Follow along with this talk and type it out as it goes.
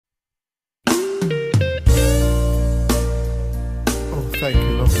Thank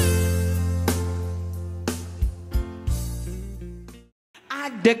you, Lord. I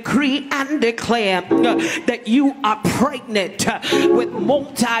decree and declare that you are pregnant with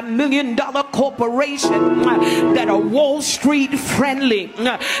multi-million-dollar corporation that are Wall Street friendly,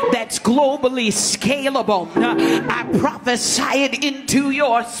 that's globally scalable. I prophesy it into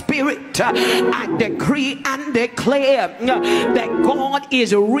your spirit. I decree and declare that God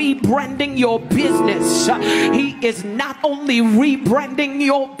is rebranding your business. He is not only rebranding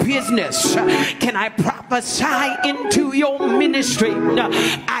your business. Can I prophesy into your ministry?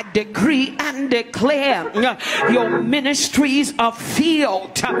 I decree and declare your ministries are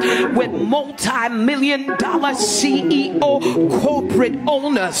filled with multi-million-dollar CEO corporate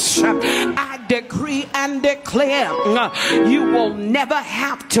owners. I decree and declare you will never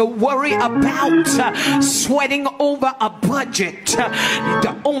have to worry about sweating over a budget.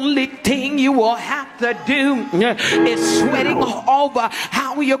 The only thing you will have to do is sweating over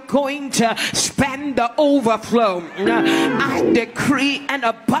how you're going to spend the overflow. I decree an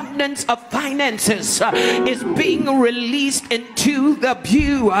abundance of finances is being released into the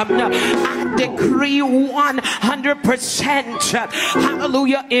pew. I decree 100%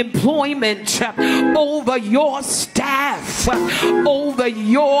 hallelujah employment over your staff, over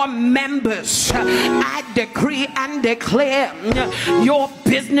your members. I decree and declare your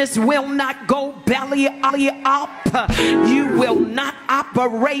business will not go belly up. You will not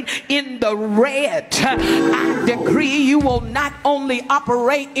operate in the red. I decree you will not only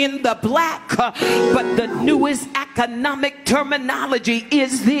operate in the black, but the newest economic terminology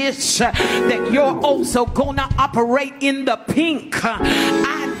is this, that you're also gonna operate in the pink.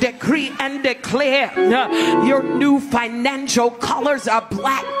 I decree and declare your new financial colors are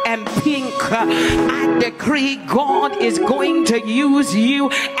black and pink. I decree God is going to use you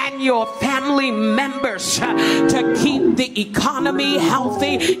and your family members to keep the economy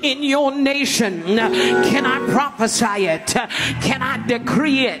healthy in your nation. Can I prophesy it? Can I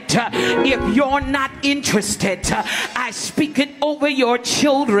decree it? If you're not interested, I speak it over your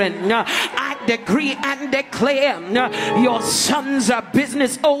children. I decree and declare your sons are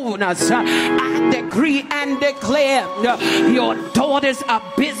business owners. I decree and declare your daughters are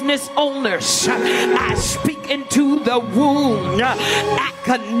business owners. I speak into the womb.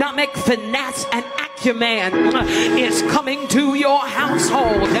 Economic finesse and acumen is coming to your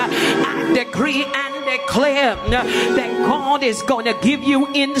household. I decree and declare that God is going to give you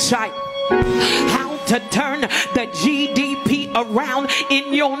insight how to turn the GDP around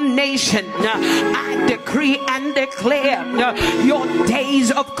in your nation. I decree and declare your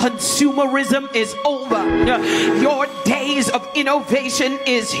days of consumerism is over. Your days of innovation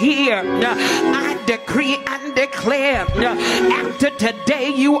is here. I decree and declare after today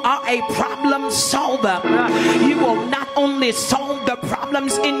you are a problem solver. You will not only solve the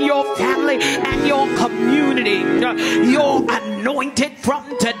problems in your family and your community, you're anointed from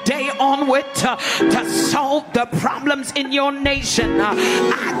today onward to solve the problems in your nation.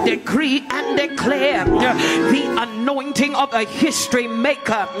 I decree and declare the anointing of a history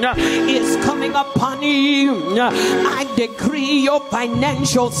maker is coming upon you. I decree your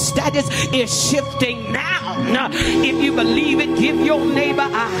financial status is shifting now. If you believe it, give your neighbor a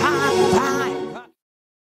high five.